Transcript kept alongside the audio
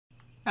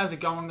How's it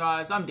going,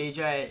 guys? I'm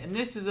DJ, and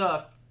this is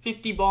a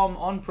 50 bomb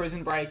on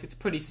Prison Break. It's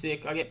pretty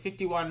sick. I get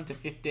 51 to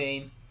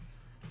 15.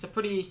 It's a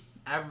pretty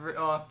average.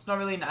 It's not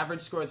really an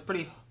average score. It's a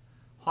pretty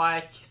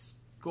high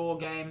score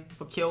game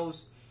for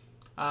kills.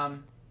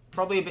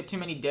 Probably a bit too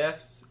many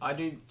deaths. I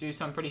do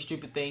some pretty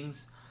stupid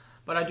things,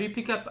 but I do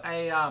pick up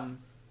a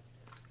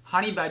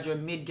honey badger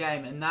mid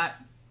game, and that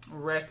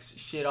wrecks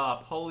shit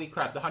up. Holy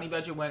crap! The honey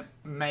badger went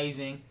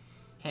amazing.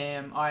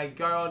 I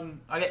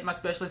get my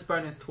specialist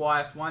bonus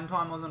twice. One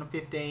time I was on a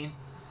 15,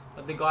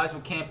 but the guys were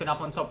camping up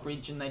on top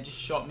ridge and they just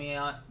shot me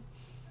out.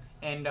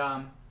 And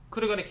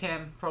could have got a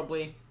cam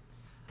probably.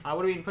 I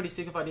would have been pretty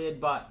sick if I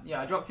did, but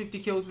yeah, I dropped 50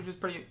 kills, which was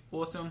pretty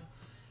awesome.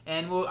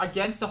 And we're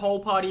against a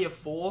whole party of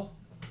 4,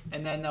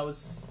 and then there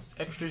was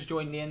extras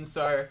joined in,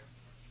 so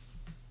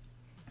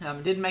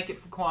didn't make it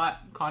for quite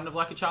kind of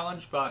like a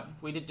challenge, but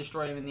we did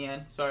destroy him in the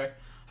end. So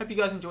hope you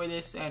guys enjoy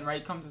this, and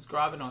rate, comment,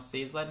 subscribe, and I'll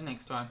see you later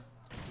next time.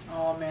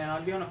 Oh man,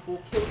 I'd be on a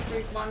full kill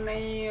streak by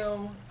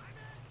now.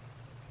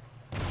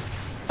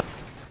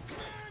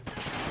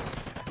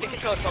 You can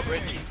show top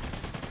Reggie.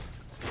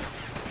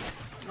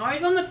 Oh,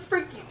 he's on the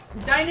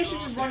freaking... Danish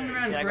is just running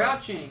around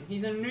crouching.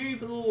 He's a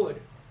noob lord.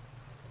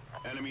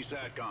 Enemy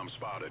SATCOM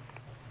spotted.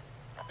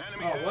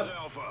 Enemy has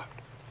Alpha.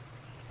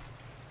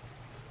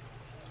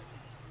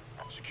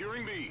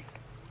 Securing B.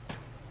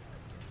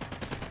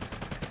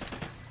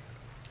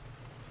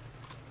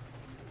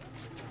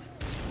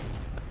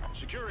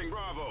 Securing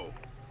Bravo.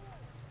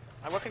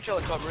 I will control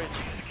the top ridge.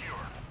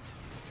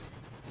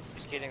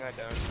 Just kidding, I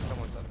don't.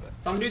 Someone's up there.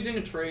 Some dude's in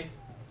a tree.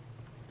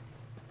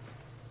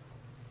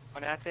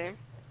 On our team?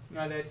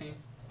 No, their team.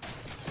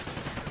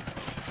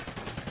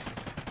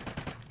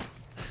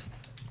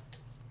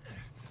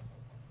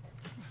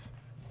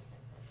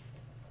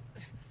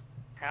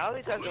 How are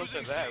these guys doing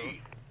so bad?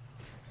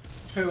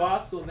 Who,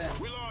 us or them?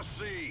 We lost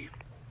C.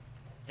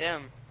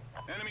 Them.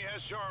 Enemy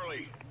has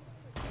Charlie.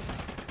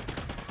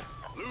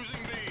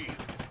 Losing B.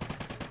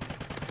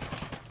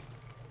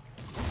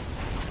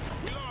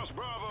 We lost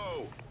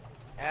Bravo.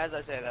 As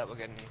I say that, we're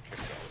getting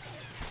tricked out.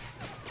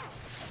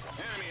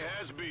 Enemy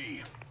has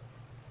B.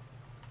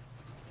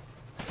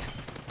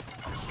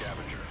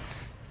 Scavenger.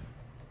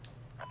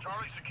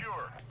 Charlie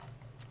secure.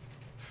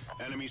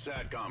 Enemy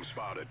SATCOM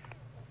spotted.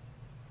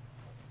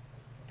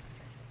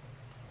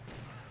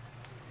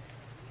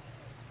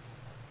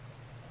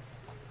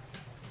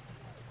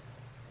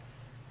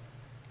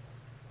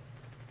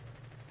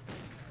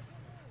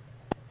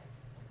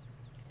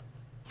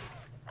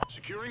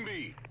 Securing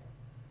B.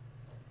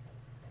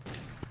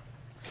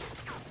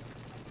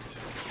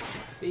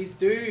 These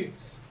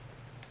dudes.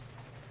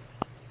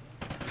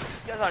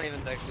 You guys aren't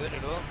even that good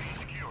at all.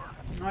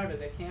 No, but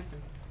they're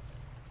camping.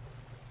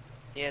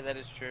 Yeah, that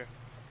is true.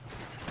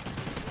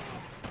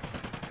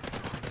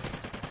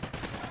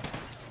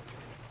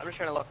 I'm just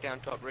trying to lock down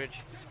top ridge.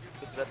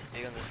 Because that's the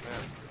D on this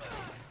map.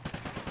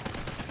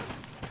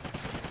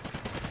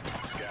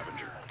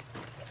 Scavenger.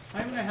 I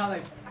don't even know how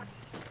they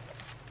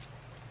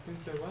do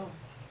so well.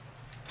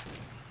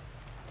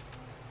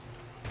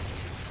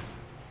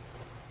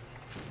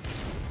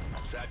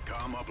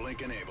 SATCOM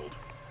uplink enabled.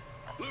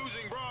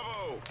 Losing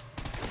Bravo.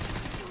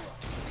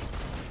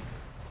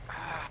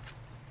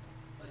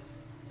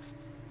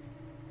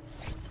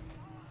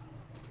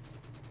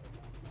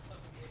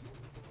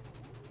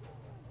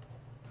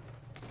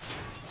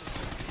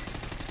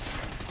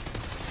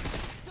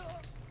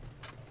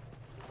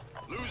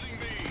 Losing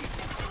B.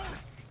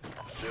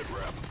 Sit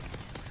rep.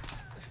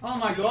 Oh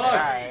my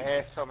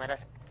god! So mad.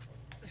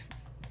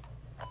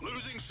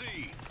 Losing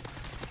C.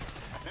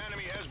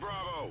 Enemy has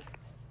Bravo.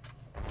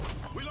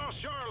 We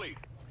lost Charlie.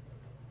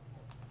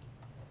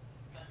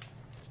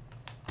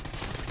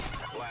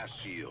 Blast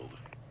shield.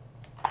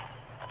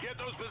 Get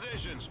those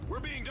positions. We're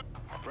being done.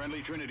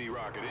 Friendly Trinity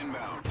rocket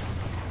inbound.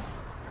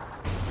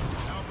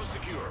 Alpha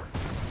secure.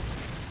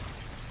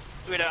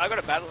 Wait, I got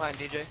a battle line,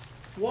 DJ.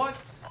 What?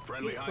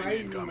 Friendly It's Hind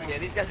crazy, incoming. Yeah,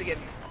 these guys are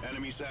getting,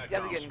 Enemy these guys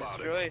are SATCOM getting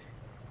spotted. destroyed.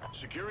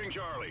 Securing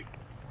Charlie.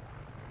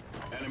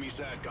 Enemy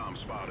SATCOM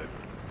spotted.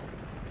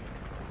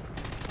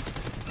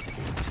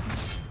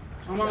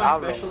 I'm on my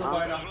special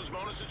avoider. Specialist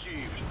bonus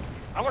achieved.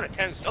 I want a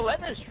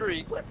 10-11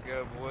 streak. Let's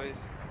go, boys.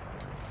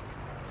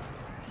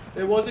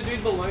 There was a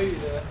dude below you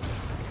there.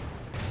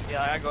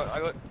 Yeah, I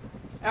got.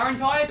 Our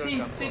entire Good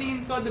team's job, sitting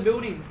inside the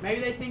building. Maybe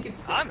they think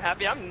it's I'm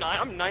happy. I'm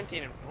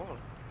 19 and 4.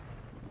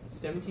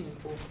 17 and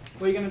 4.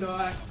 Where are you gonna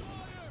die?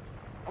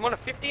 I'm on a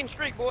 15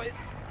 streak, boys.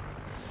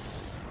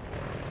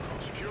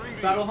 Securing Is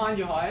B. Battle Hind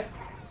your highest?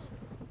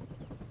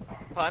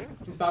 Pardon?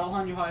 Is Battle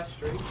Hind your highest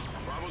streak?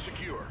 Bravo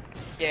secure.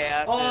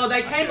 Yeah. Oh,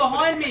 they came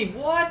behind me!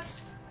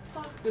 What?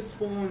 Fuck the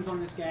spawns on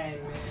this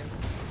game, man.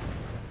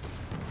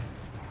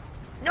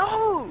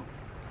 No!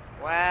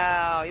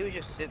 Wow, he was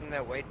just sitting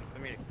there waiting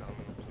for me to come.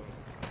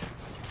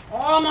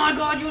 Oh my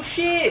god, you're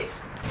shit!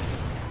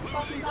 Losing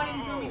Fucking can't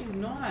even throw me Bravo. his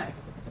knife.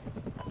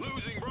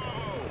 Losing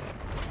Bravo.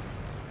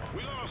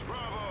 We lost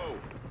Bravo.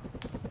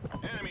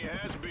 Enemy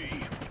has B.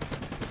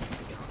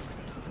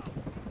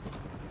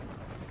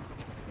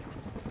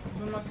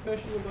 With my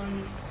special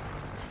bonus.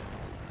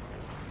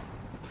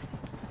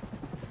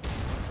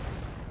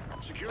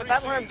 Securing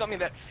That C. worm got me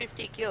about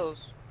 50 kills.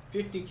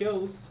 50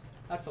 kills?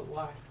 That's a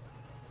lie.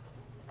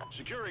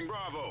 Securing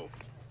Bravo.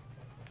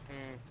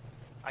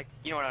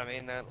 You know what I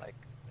mean, though? Like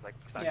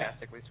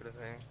sarcastically sort of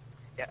thing.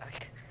 Yeah.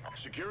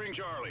 Securing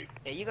Charlie.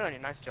 Yeah, you got a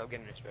nice job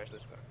getting a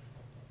specialist, but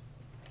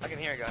I can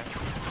hear a guy.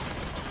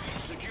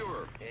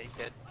 Secure. Yeah, he's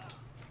dead.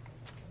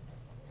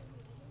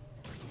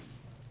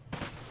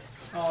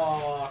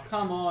 Oh,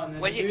 come on.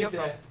 There's Where'd a you dude come from?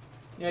 there.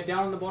 Yeah,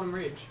 down on the bottom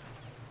ridge.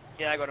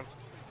 Yeah, I got him.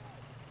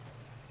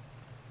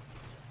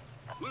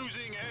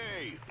 Losing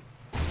A.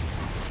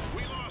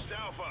 We lost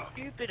Alpha.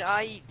 Stupid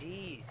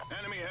IEDs.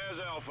 Enemy has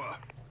Alpha.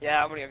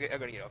 Yeah, I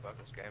gotta get off of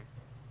this game.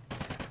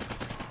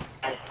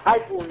 Ay,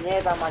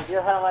 puñeta,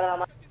 maldito sea la madre de la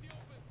madre.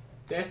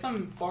 There's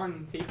some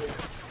foreign people.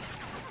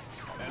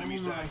 Enemy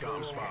Oh my SATCOM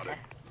God. spotted.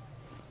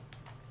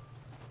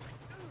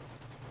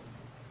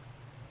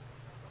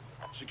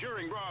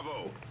 Securing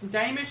Bravo.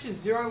 Damish is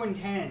 0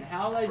 and 10.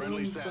 How are they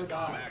Friendly doing so SATCOM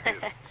bad?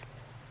 active.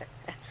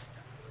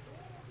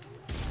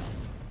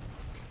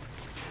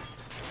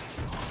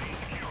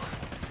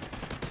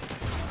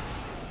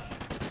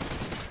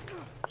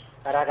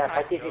 Caraca,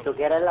 Sachi, si tú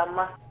quieres las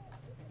más.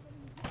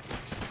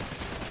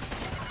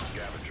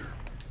 Scavenger.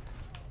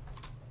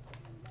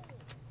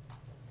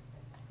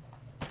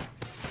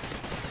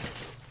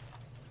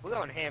 We're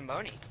going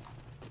ham-bony.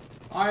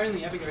 I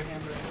only ever go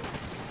hamburger.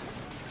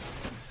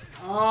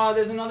 Oh,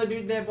 there's another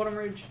dude there, bottom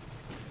ridge.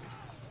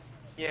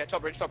 Yeah,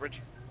 top ridge.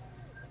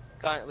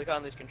 We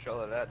can't lose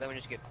control of that, then we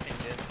just get pinned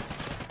in.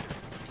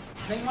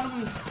 I think one of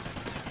them's...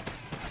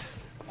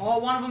 Oh,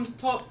 one of them's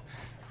top...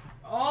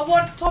 Oh,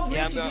 what? Top ridge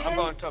Yeah, again? I'm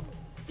going top.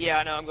 Yeah,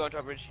 I know, I'm going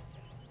top ridge.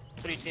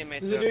 3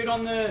 teammates. There's a dude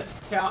on the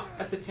tower,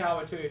 at the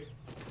tower too.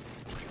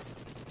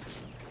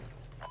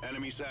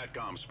 Enemy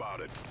SATCOM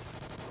spotted.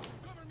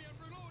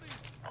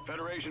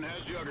 Federation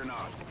has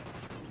Juggernaut.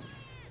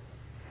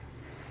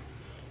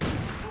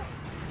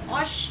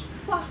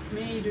 Fuck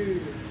me,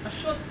 dude. I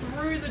shot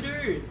through the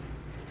dude.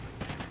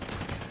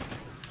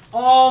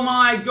 Oh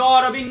my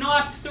god, I've been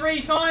knifed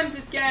 3 times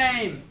this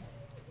game.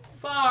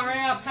 Far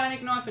out,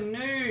 panic knife and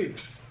noob.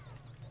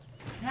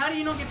 How do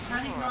you not get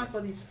panic knifed by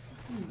these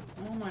fucking...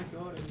 Oh my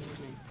god, it annoys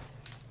me.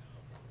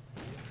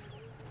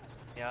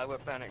 Yeah, I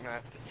got panic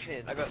knife.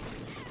 Shit, I got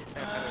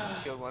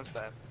killed once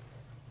time.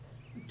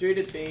 Dude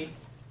at B.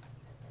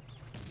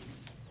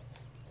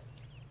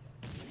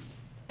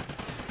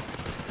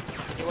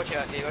 Hey, watch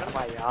out, Diego.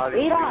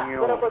 Mira,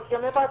 pero ¿por qué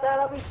me patea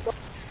la pistola?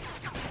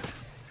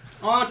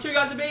 Oh, 2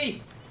 guys at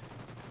B.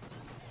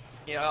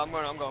 Yeah, I'm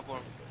going for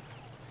him.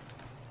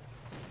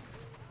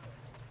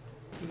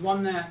 There's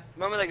one there. The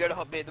moment they go to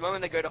hot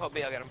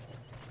B, I'll get him.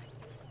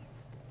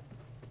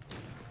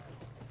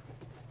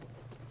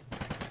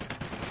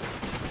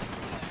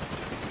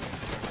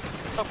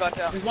 Oh,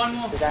 gotcha. There's one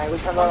more. Si están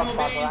escuchando One los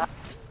more pasos,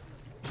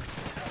 B.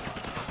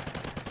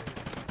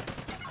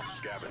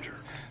 Scavenger.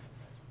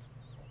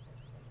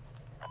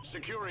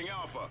 Securing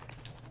Alpha.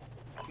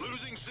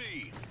 Losing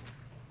C.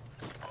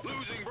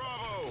 Losing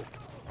Bravo.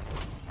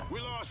 We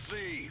lost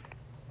C.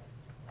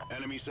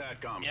 Enemy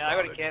SATCOM Yeah, I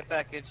got a spotted. care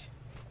package.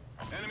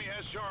 Enemy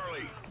has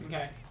Charlie.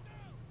 Okay.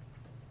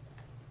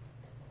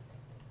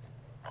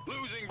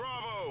 Losing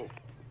Bravo.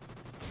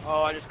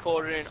 Oh, I just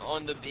called it in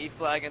on the B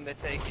flag and they're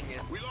taking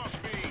it. We lost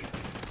B.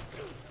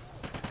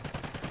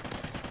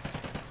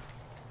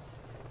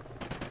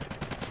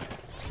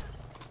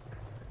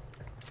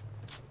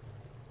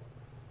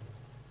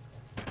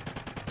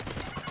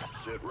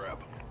 Sit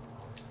rep.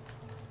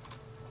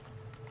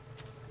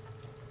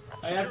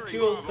 I have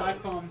dual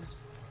SATCOMs.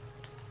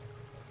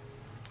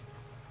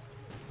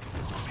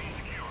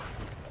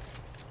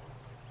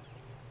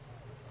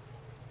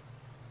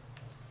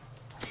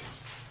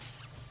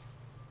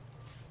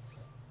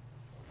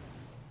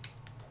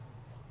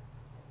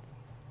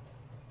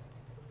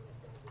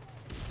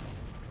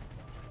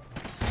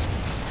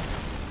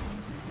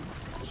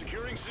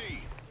 Securing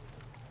C.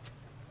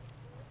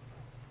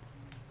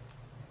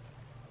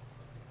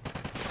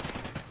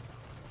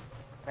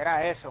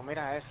 Mira eso,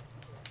 mira eso.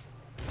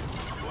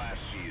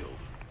 Blast shield.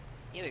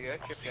 Here we go,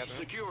 trip C cabinet.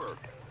 secure.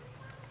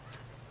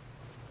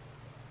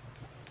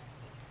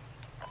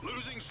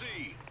 Losing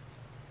C.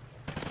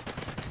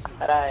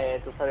 Mira,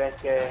 tú sabías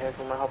que es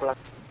un mejor plan.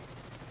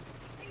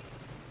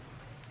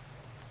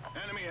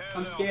 Enemy has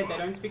I'm scared, they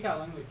Alpha. don't speak our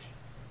language.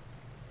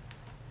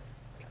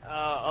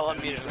 I'll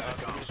Enemy unmute him.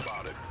 SATCOM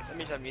spotted. Let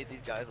me just unmute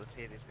these guys, let's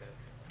hear these guys.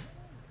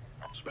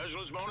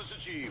 Specialist bonus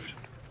achieved.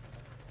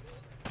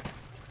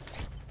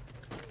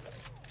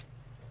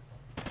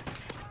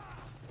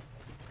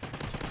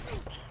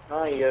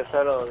 No, y yo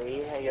se lo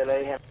dije, yo le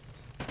dije.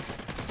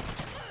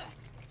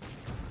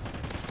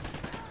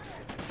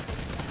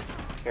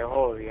 Qué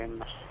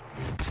jodiendo.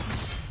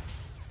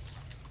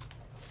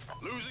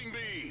 Losing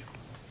B.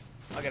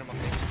 I'll get him up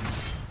there.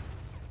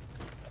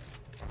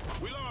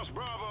 We lost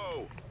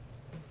Bravo.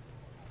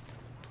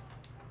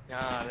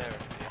 Ah, there.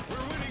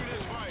 We're winning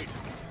this fight.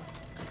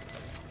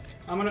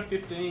 I'm on a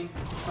 15.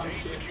 Some A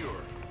shit.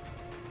 secure.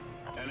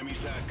 Enemy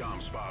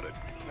SATCOM spotted.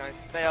 Nice,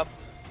 stay up.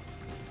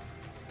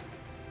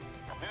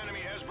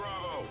 Enemy has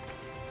Bravo.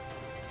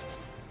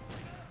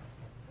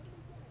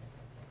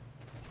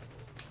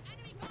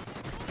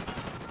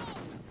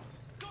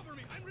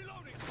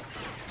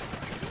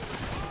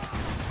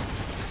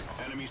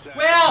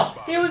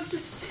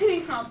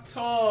 Up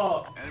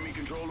top. Enemy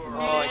controlled or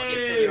Oh, it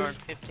gets to your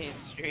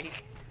 15th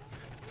streak.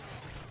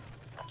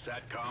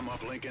 SATCOM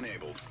uplink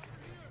enabled.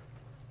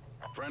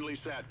 Friendly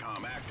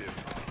SATCOM active.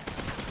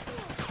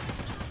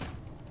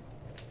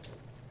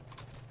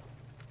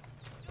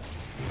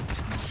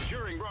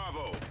 Securing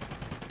Bravo.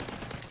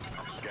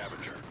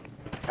 Scavenger.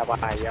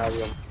 Caballo,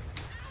 Dios.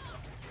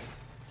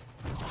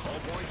 All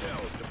points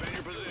held. Defend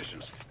your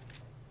positions.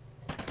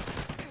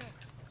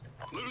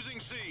 Losing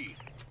C.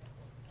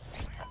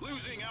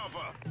 Losing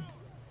Alpha.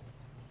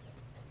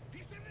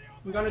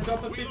 We're gonna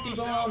drop a We 50 lost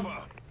bomb.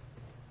 Alpha.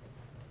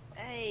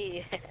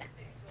 Hey.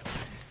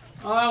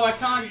 Oh, I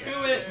can't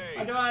do it.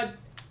 I died.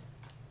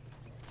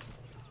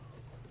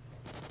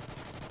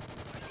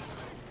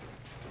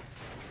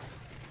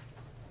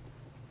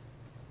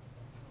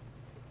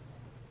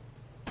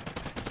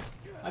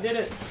 I did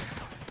it.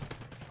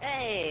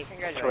 Hey,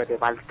 congratulations. Vete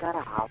pa'l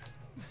carajo.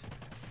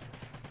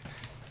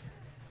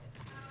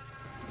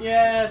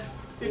 Yes.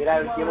 Mira,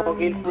 el último 51.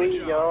 kill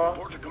fui yo.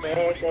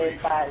 Vete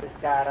pa'l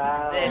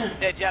carajo.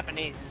 They're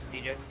Japanese,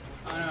 DJ.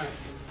 I know.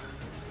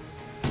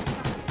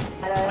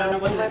 Mira,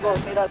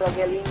 míralo,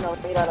 qué lindo.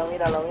 Míralo.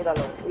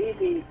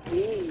 Easy.